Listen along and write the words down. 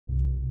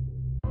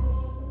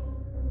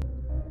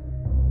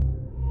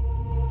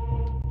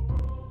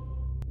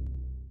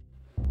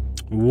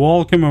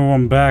Welcome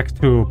everyone back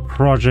to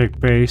Project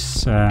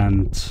Base,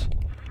 and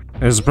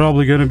it's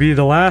probably gonna be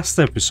the last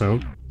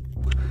episode.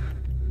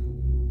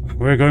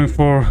 We're going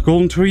for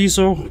Golden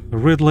Chorizo,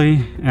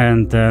 Ridley,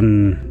 and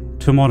then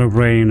Tomato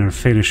Brain, and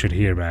finish it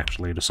here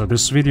actually. So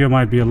this video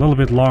might be a little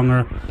bit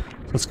longer.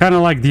 So it's kind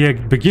of like the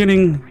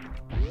beginning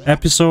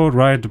episode,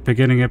 right? The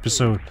beginning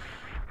episode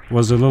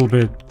was a little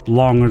bit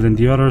longer than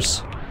the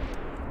others,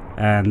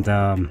 and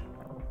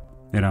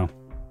you know,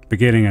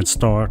 beginning and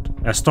start,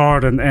 a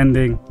start and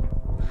ending.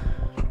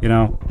 You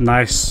know,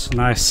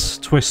 nice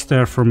twist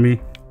there from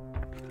me.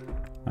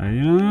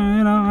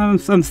 I'm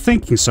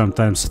thinking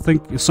sometimes.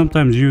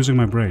 Sometimes using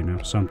my brain. You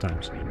know,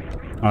 sometimes.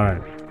 All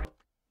right.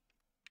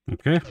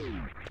 Okay.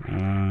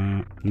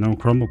 No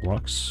crumble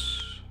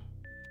blocks.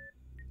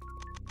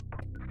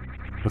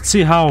 Let's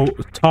see how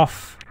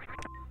tough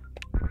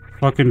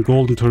fucking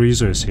Golden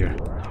Chorizo is here.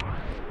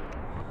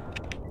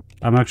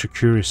 I'm actually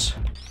curious.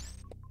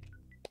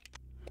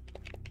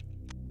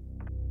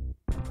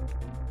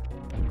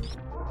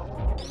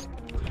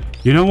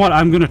 You know what?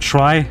 I'm gonna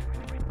try.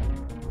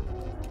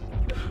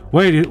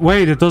 Wait,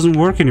 it doesn't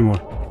work anymore.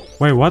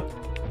 Wait, what?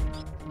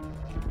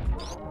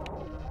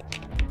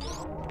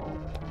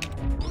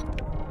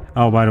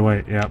 Oh, by the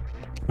way, yeah.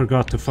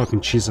 Forgot to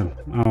fucking cheese him.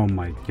 Oh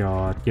my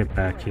god, get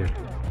back here.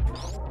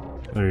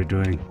 What are you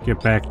doing?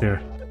 Get back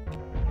there.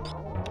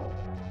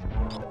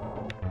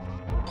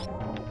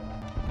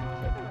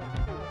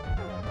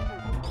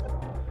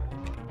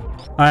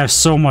 I have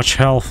so much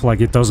health,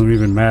 like it doesn't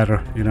even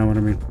matter. You know what I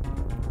mean?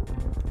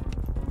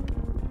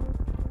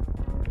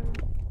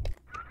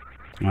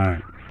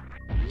 Alright.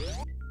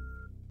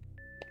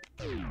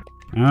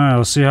 Alright,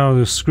 let's see how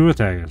the screw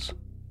attack is.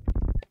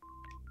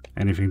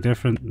 Anything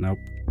different? Nope.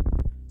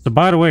 So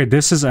by the way,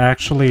 this is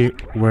actually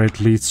where it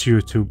leads you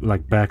to,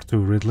 like, back to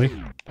Ridley.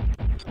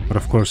 But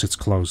of course it's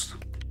closed.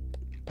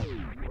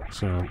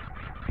 So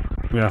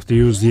we have to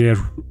use the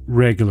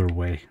regular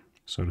way,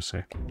 so to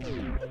say.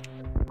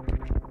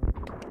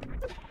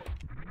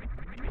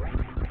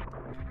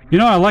 You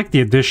know, I like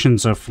the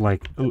additions of,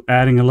 like,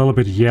 adding a little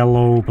bit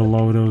yellow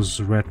below those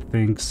red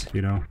things,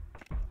 you know,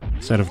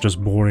 instead of just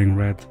boring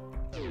red.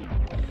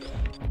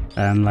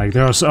 And, like,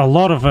 there's a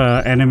lot of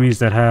enemies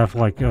that have,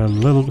 like, a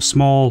little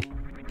small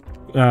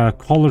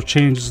color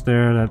changes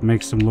there that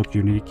makes them look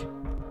unique.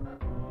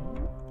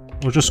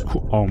 Or just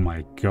cool. Oh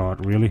my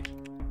god, really?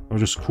 Or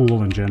just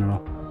cool in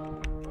general.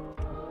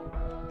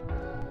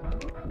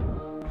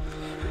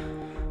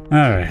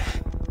 Alright.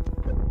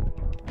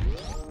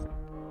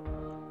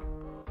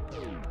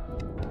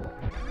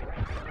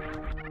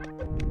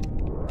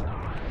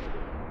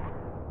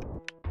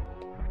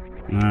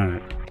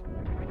 Alright.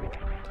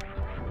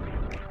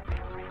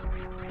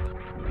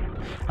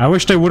 I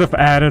wish they would have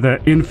added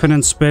an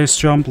infinite space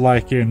jump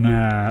like in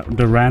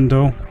the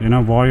rando, you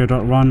know,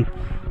 warrior.run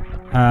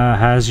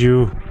has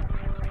you,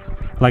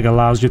 like,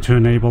 allows you to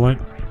enable it.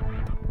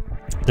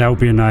 That would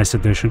be a nice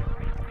addition.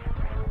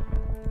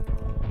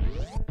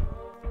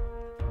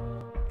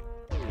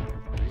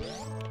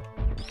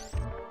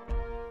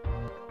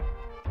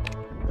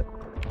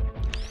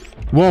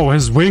 Whoa,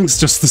 his wings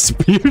just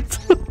disappeared.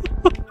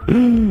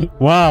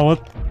 Wow,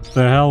 what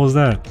the hell was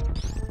that?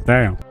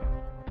 Damn.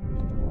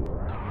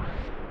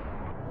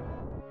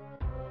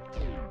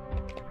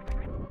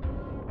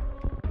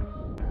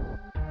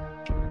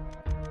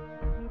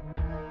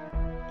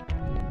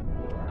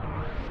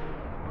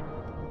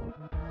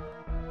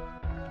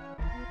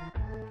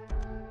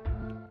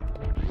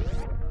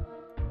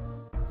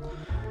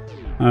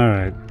 All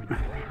right.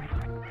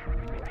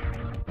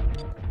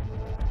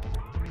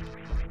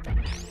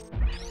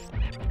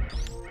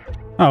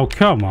 Oh,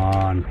 come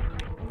on,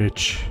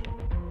 bitch.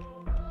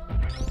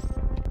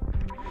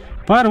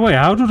 By the way,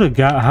 how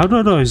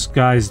do those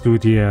guys do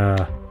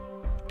the,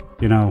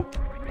 you know...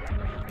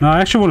 No,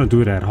 I actually want to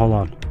do that. Hold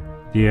on.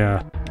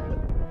 The,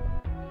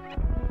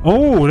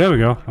 Oh, there we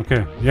go.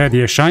 Okay. Yeah,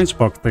 the shine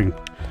spark thing.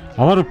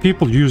 A lot of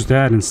people use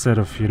that instead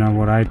of, you know,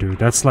 what I do.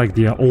 That's like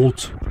the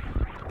old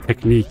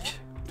technique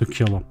to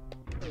kill them.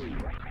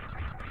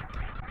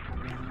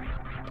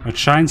 But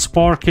shine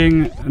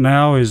sparking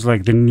now is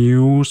like the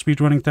new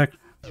speedrunning tech.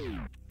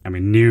 I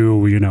mean,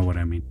 new, you know what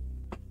I mean.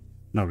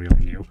 Not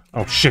really new.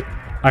 Oh shit!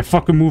 I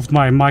fucking moved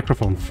my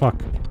microphone.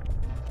 Fuck.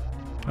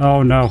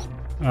 Oh no.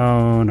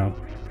 Oh no.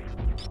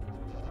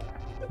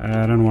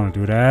 I don't want to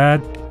do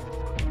that.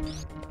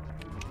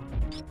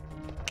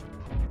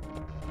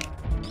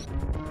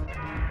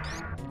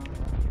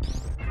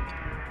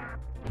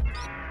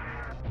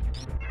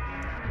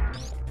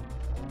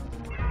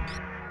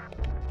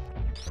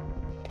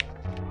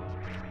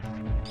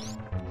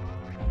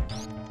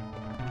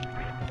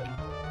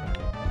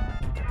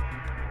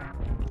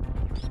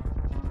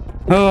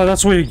 Oh,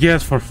 that's what you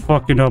get for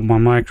fucking up my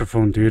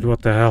microphone, dude.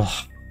 What the hell?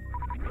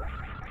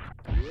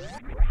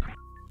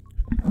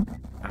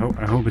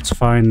 I hope it's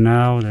fine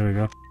now. There we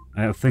go.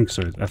 I think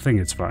so. I think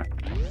it's fine.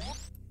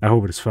 I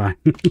hope it's fine.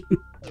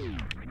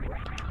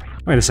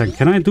 Wait a second.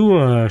 Can I do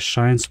a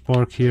shine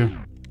spark here?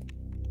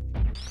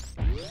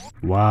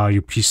 Wow,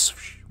 you piece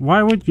of...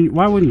 Why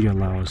wouldn't you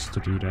allow us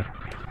to do that?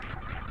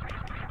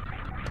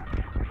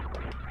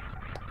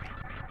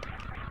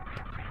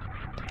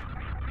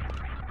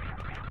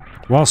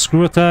 Well,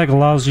 screw attack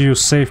allows you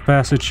safe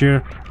passage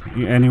here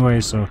anyway,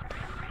 so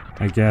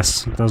I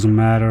guess it doesn't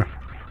matter.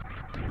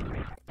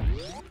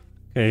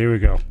 Okay, here we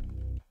go.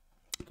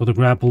 To the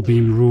grapple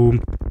beam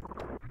room.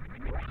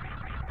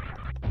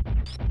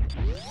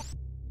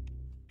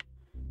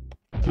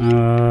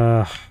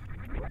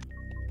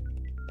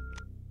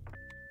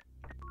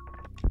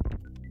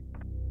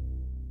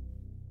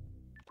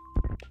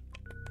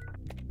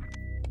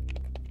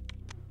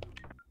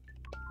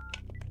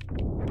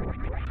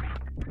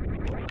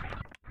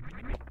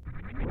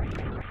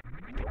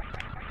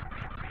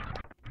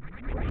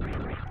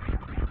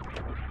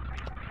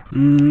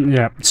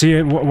 Yeah,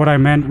 see what I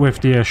meant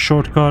with the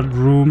shortcut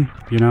room,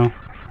 you know?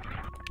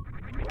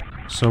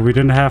 So we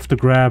didn't have to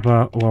grab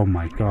oh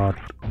my god.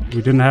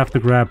 We didn't have to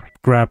grab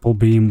grapple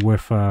beam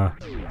with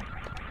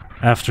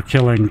after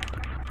killing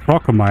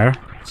Crocomire,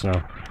 so.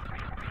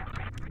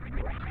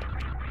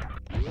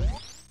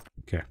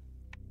 Okay.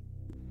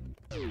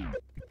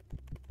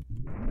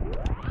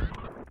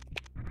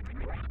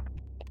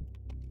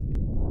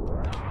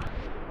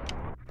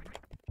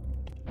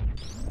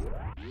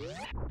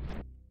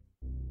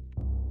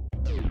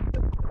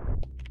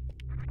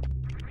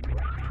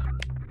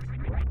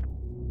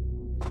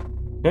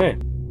 Okay,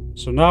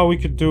 so now we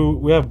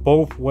have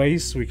both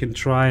ways. We can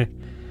try,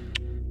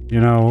 you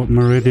know,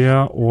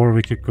 Meridia, or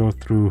we could go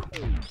through.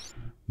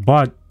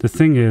 But the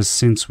thing is,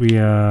 since we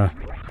have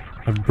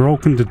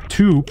broken the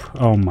tube,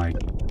 oh my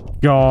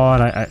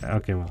god,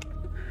 okay, well.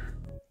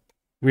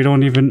 We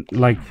don't even,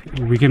 like,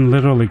 we can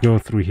literally go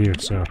through here,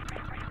 so.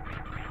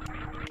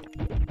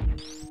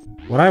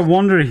 What I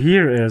wonder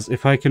here is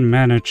if I can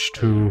manage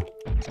to...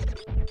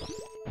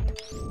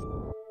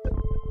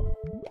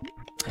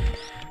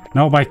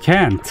 Nope, I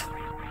can't.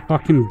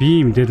 Fucking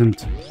beam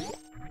didn't...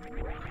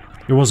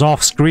 It was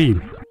off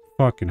screen.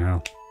 Fucking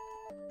hell.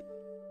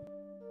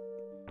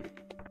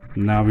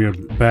 Now we are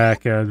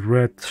back at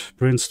Red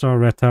Prince Star,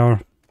 Red Tower.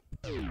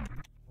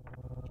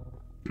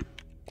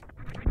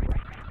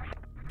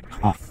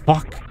 Oh,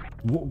 fuck.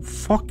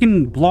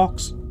 Fucking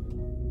blocks.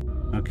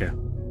 Okay.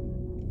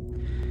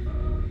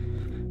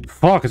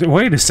 Fuck,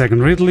 wait a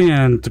second. Ridley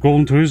and the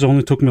Golden Trees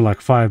only took me like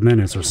 5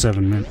 minutes or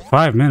 7 minutes.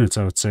 5 minutes,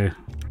 I would say.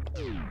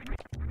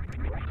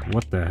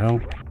 What the hell?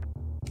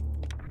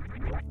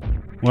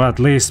 Well, at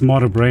least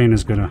Mother Brain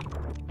is gonna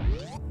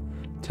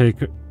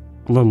take a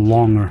little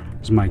longer,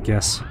 is my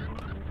guess.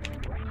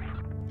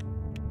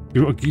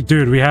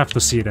 Dude, we have to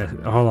see that.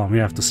 Hold on, we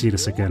have to see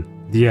this again.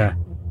 Yeah.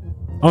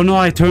 Oh no,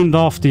 I turned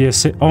off the...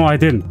 Oh, I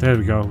didn't. There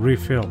we go.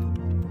 Refill.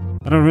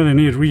 I don't really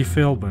need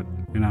refill, but,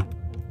 you know.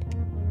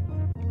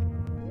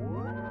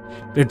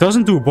 It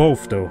doesn't do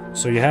both, though.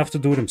 So you have to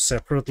do them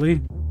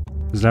separately.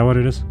 Is that what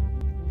it is?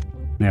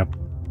 Yep.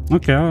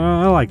 Okay,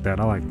 I like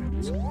that. I like that.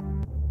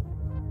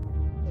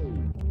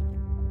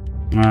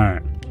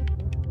 Alright.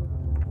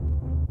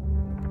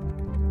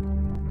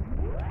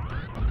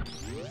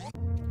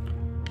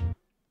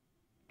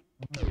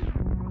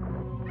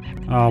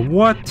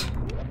 What?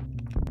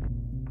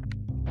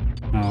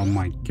 Oh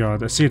my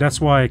god. See, that's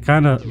why I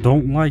kind of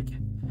don't like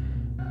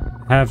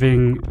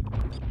having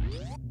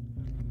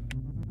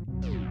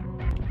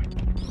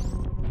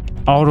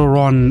auto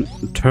run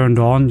turned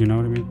on, you know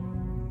what I mean?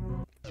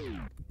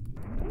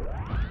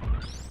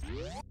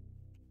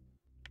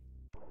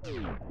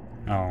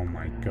 Oh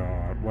my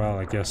god. Well,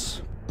 I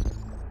guess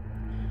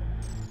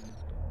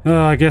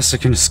I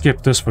can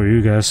skip this for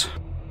you guys.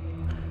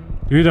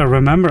 Dude, I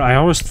remember, I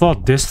always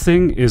thought this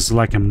thing is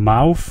like a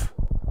mouth.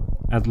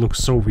 That looks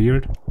so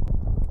weird.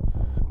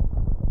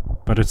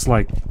 But it's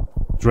like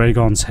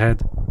Dragon's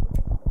head.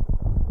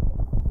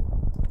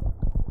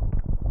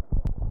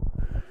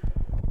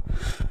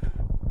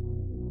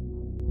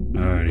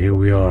 Alright, here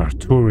we are,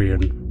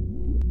 Turian.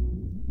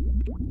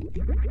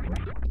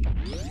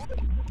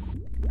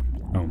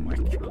 Oh my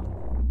god.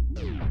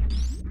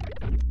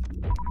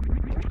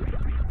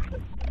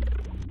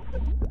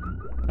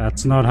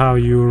 That's not how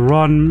you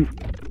run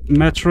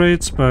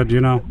Metroids, but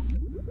you know,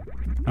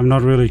 I'm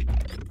not really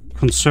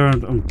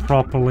concerned on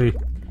properly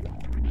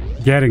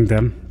getting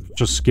them.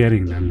 Just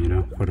getting them, you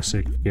know, for the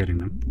sake of getting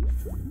them.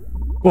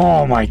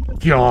 Oh my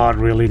god,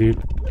 really,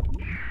 dude?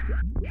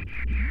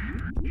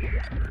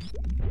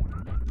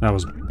 That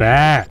was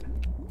bad.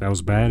 That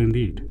was bad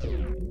indeed.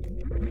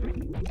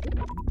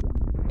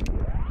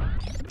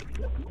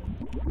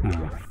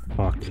 Oh,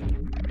 fuck.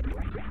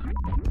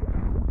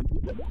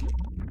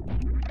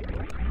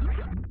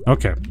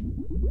 Okay.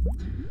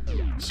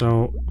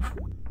 So...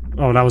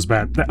 Oh, that was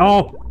bad.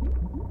 Oh!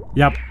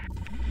 Yep.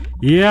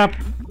 Yep!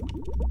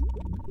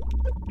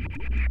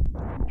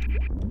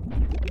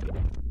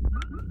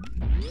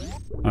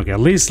 Okay, at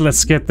least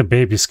let's get the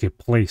baby skip,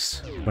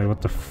 please. Like,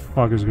 what the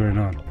fuck is going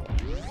on?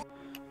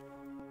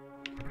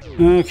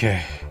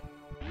 Okay.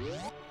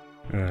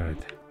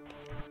 Alright.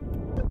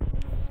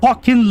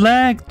 Fucking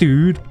lag,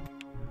 dude!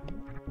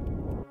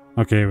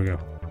 Okay, here we go.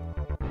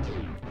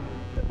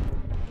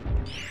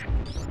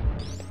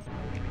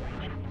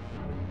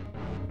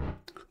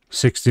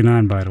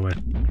 $69, by the way.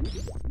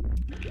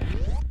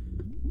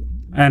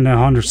 And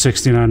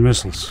 169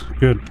 missiles.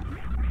 Good.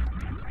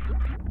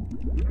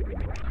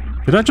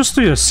 Did I just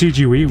do a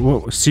CGW?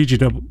 What,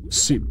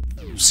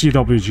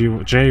 CWG,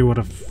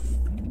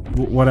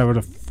 whatever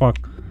the fuck.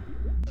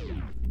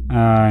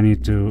 I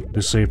need to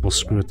disable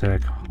screw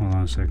attack. Hold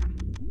on a sec.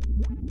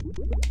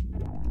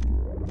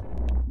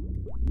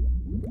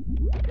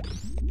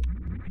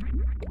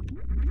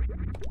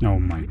 Oh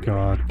my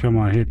god, come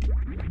on, hit.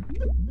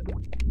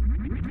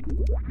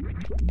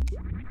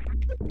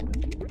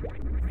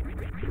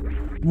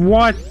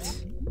 What?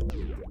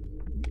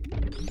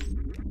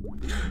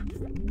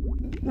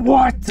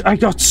 What? I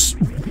got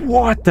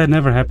what? That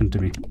never happened to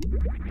me.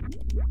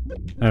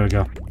 There we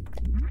go.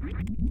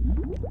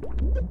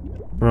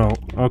 Bro,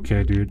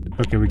 okay, dude.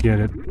 Okay, we get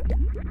it.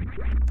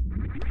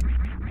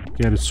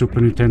 Get it, Super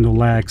Nintendo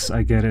lags,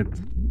 I get it.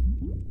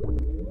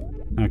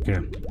 Okay.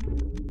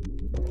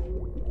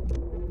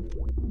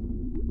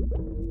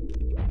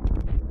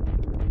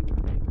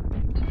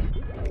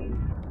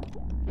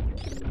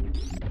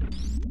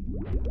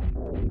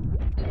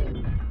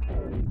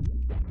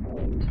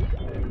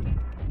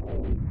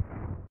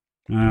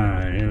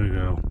 Alright, here we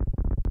go.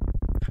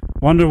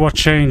 Wonder what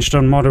changed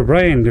on Mother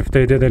Brain, if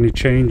they did any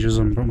changes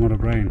on Mother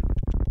Brain.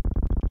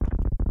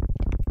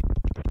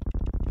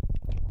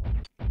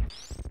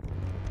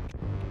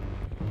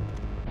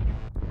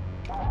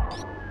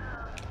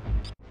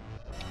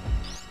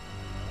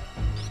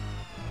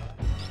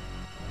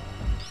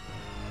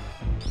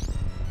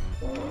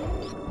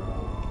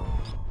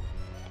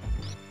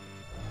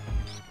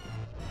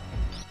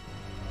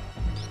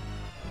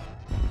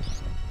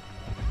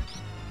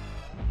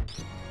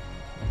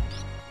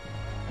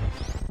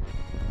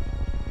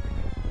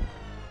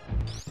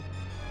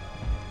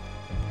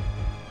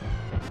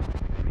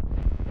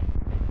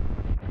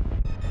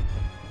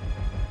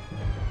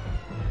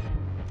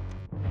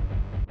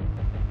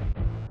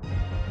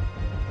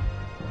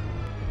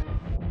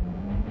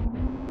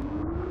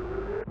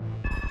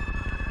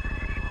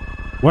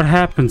 What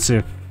happens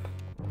if...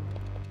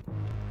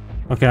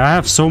 Okay, I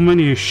have so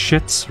many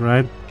shits,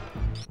 right?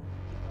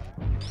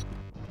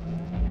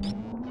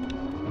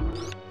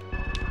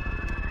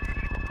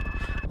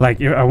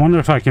 Like, I wonder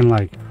if I can,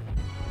 like,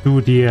 do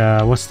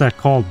the, what's that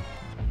called?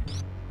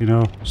 You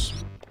know,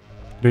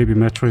 Baby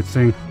Metroid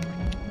thing.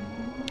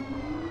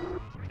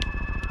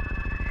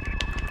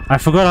 I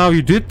forgot how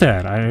you did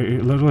that. I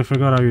literally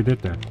forgot how you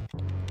did that.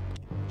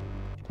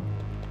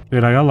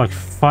 Dude, I got like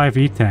 5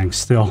 E-tanks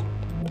still.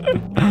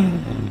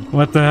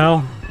 What the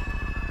hell?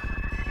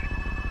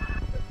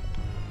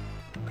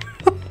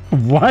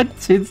 What?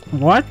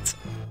 What?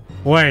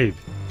 Wait.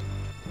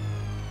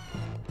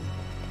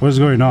 What's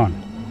going on?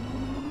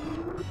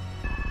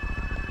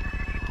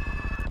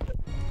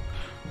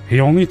 He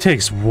only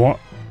takes one...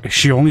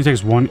 She only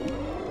takes one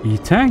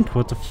E-tank?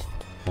 What the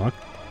fuck?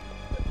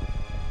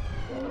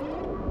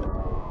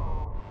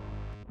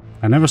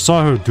 I never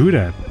saw her do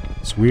that.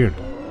 It's weird.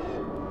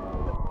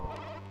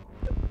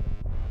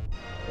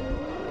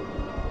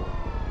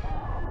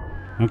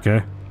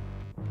 Okay.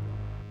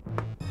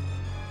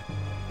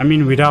 I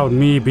mean, without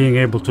me being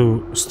able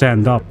to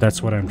stand up,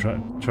 that's what I'm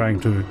trying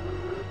to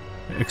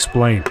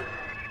explain.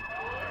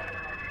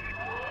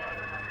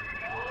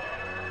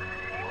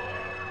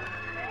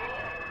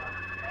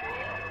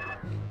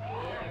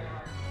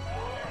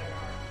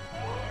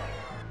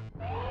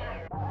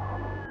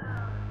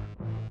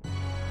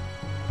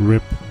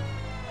 Rip.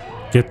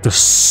 Get the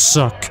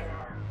suck.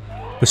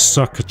 The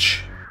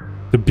suckage.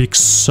 The big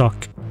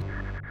suck.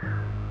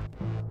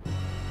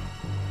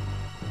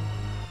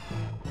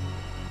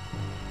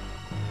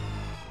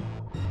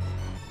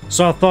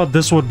 So I thought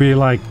this would be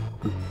like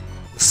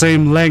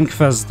same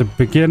length as the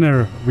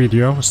beginner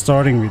video,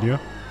 starting video.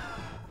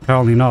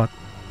 Apparently not.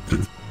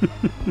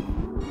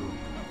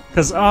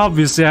 Because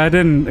obviously I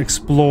didn't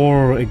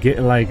explore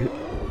like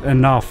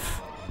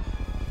enough,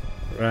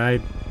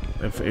 right?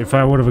 If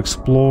I would have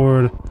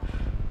explored,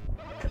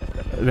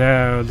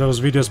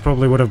 those videos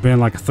probably would have been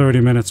like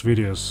 30 minutes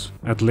videos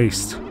at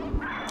least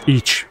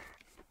each.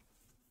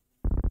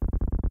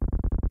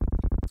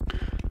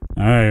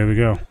 All right, here we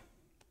go.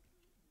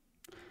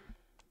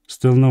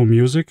 Still no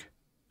music?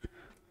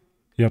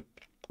 Yep.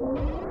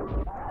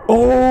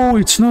 Oh,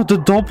 it's not the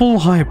double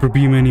hyper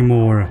beam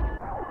anymore.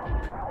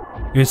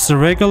 It's the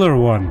regular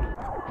one.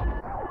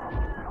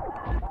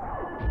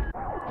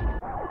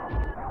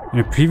 In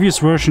a previous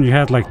version you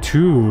had like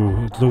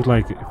 2. It looked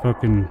like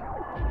fucking...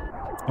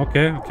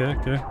 Okay.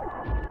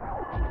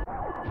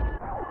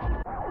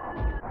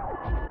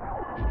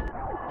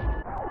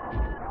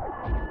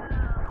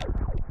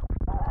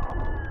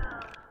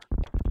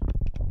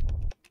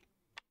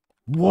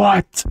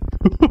 What?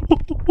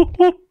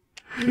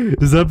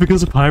 Is that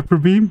because of Hyper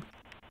Beam?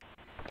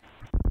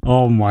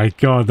 Oh my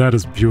god, that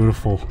is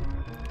beautiful.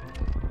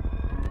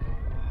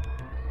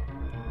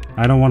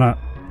 I don't wanna...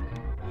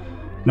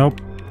 Nope.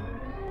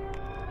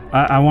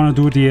 I wanna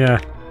do the...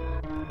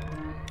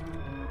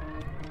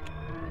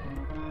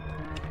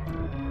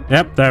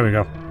 Yep, there we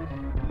go.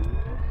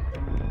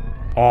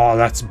 Oh,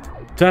 that's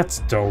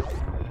dope.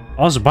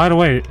 Also, by the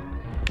way,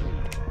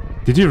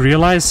 did you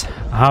realize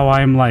how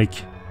I'm like...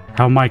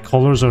 How my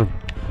colors are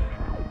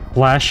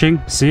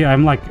flashing. See,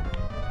 I'm like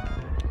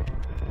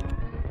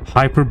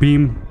hyper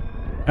beam.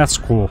 That's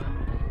cool.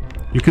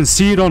 You can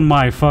see it on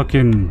my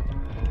fucking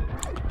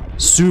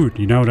suit,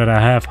 you know, that I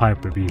have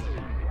hyper beam.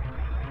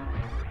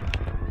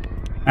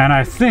 And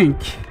I think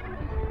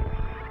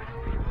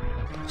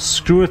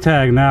screw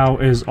attack now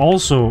is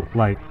also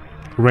like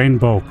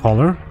rainbow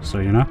color, so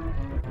you know,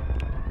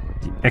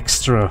 the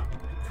extra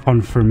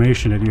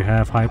confirmation that you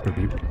have hyper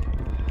beam.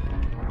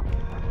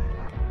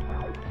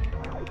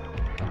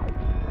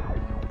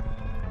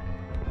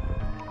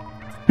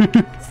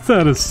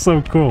 That is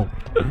so cool.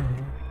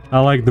 I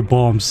like the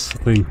bombs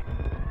thing.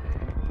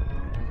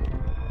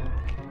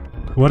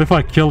 What if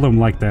I kill them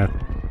like that?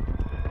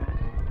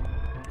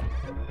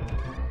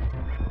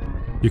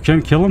 You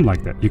can kill him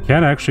like that. You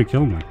can actually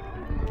kill him like that.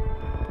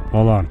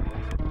 Hold on.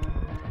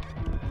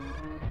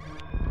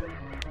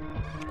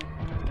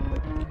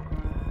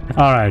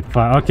 Alright,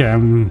 fine. Okay,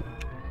 I'm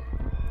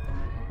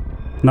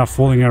not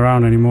fooling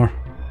around anymore.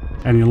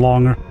 Any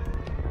longer.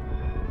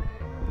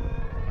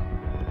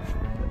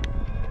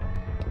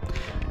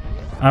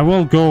 I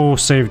will go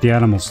save the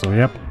animals though,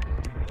 yep.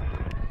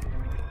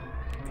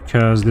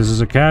 Because this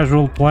is a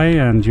casual play,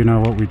 and you know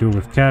what we do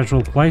with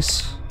casual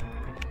plays?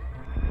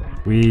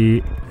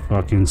 We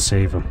fucking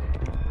save them.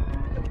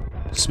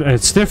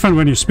 It's different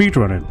when you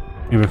speedrun it.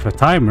 And with a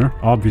timer,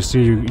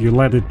 obviously you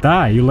let it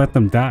die, you let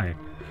them die.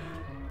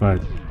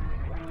 But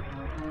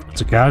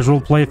it's a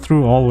casual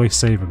playthrough, always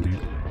save them, dude.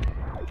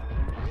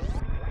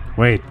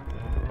 Wait.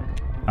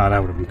 Oh, that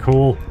would have been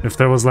cool if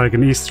there was like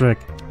an Easter egg.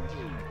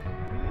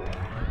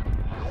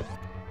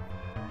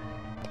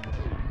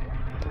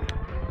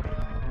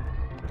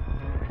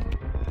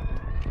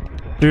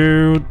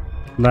 Dude,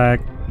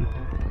 lag.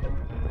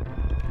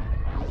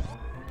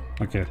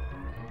 Okay.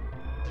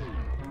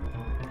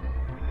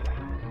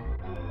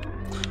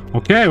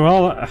 Okay,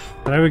 well,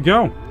 there we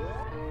go.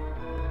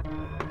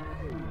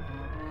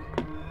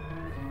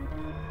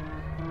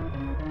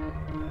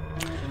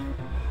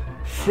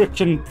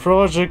 Frickin'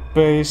 project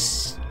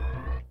base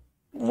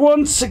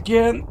once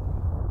again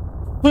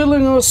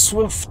filling us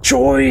with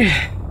joy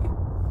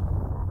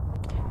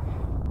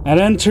and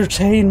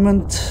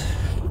entertainment.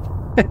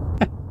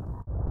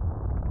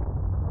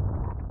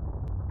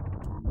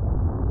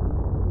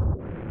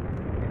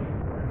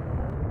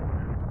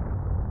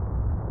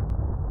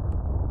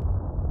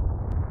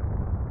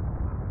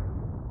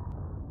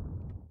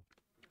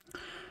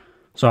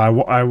 So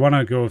I want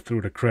to go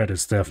through the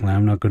credits, definitely.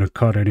 I'm not going to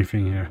cut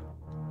anything here.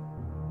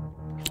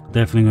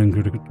 Definitely going to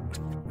go to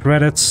the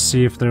credits,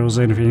 see if there was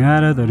anything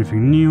added,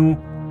 anything new.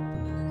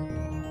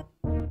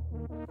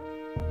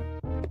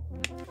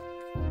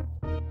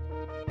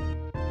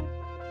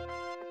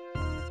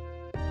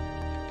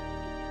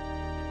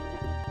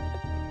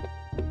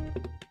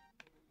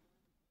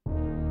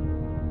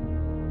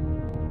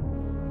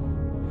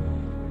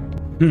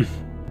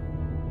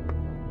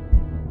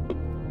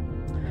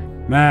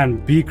 Man,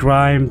 Be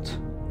Grimed,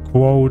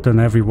 Quote, and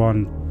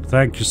everyone,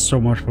 thank you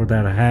so much for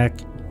that hack.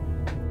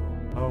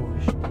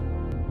 Holy shit.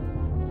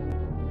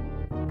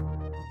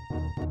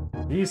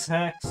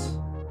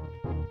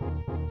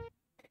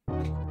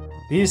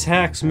 These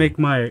hacks make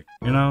my,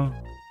 you know,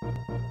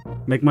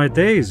 make my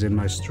days in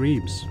my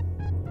streams.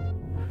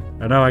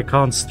 I know I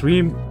can't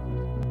stream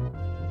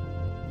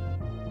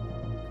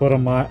for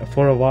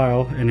a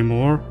while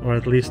anymore, or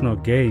at least no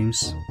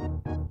games.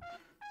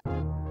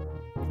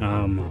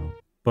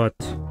 But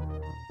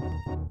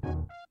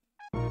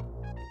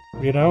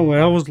you know,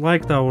 I always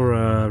liked our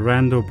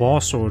rando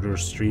boss order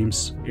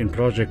streams in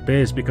Project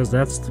Base because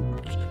that's the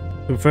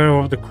very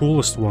of the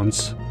coolest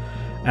ones.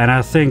 And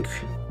I think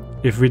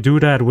if we do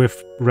that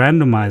with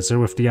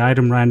randomizer, with the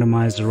item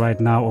randomizer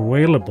right now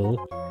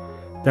available,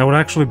 that would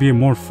actually be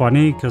more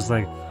funny, because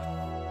like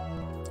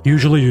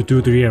usually you do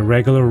the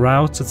regular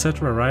routes,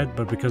 etc., right?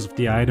 But because of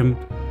the item,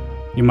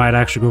 you might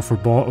actually go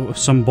for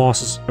some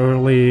bosses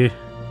early,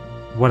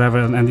 whatever,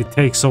 and it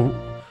takes so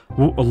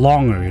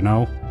longer, you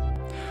know?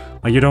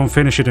 Like you don't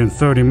finish it in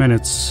 30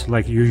 minutes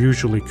like you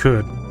usually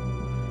could.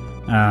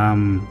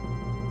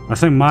 I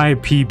think my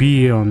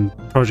PB on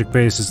Project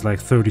Base is like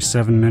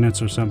 37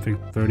 minutes or something.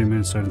 30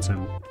 minutes,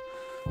 37.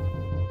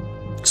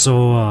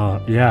 So,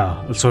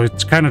 yeah. So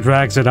it kind of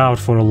drags it out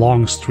for a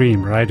long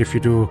stream, right? If you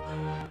do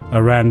a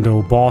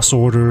rando boss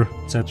order,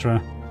 etc.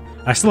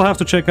 I still have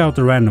to check out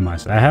the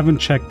randomizer. I haven't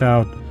checked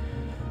out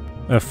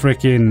a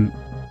freaking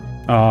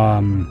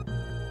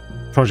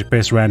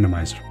project-based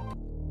randomizer.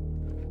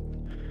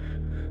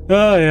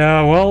 Oh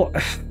yeah, well,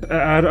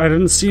 I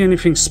didn't see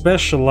anything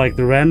special like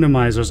the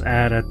randomizers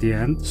ad at the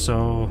end,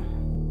 so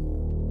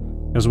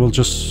I guess we'll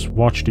just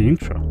watch the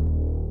intro.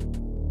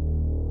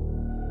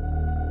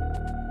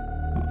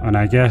 And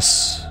I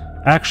guess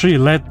actually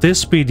let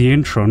this be the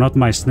intro, not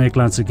my Snake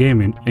Lancer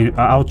gaming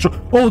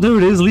outro. Oh, there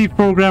it is, lead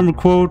programmer,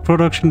 quote,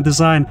 production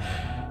design.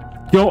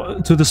 Go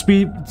to the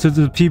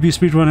PB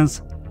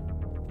speedrunners,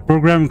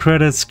 program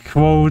credits,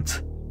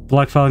 quote,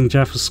 Black Falcon,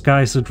 Jeff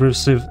Skies,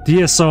 Adrisive,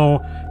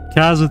 DSO,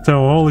 Kazuto,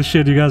 holy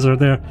shit, you guys are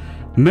there.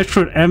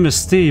 Metroid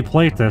MST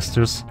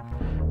playtesters,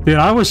 Dude,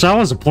 I wish I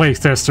was a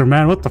playtester,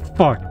 man. What the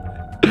fuck?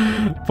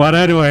 But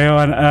anyway,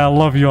 I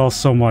love you all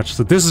so much.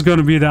 So this is going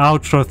to be the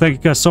outro. Thank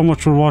you guys so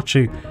much for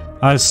watching.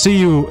 I'll see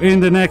you in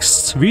the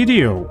next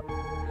video.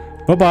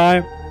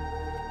 Bye-bye.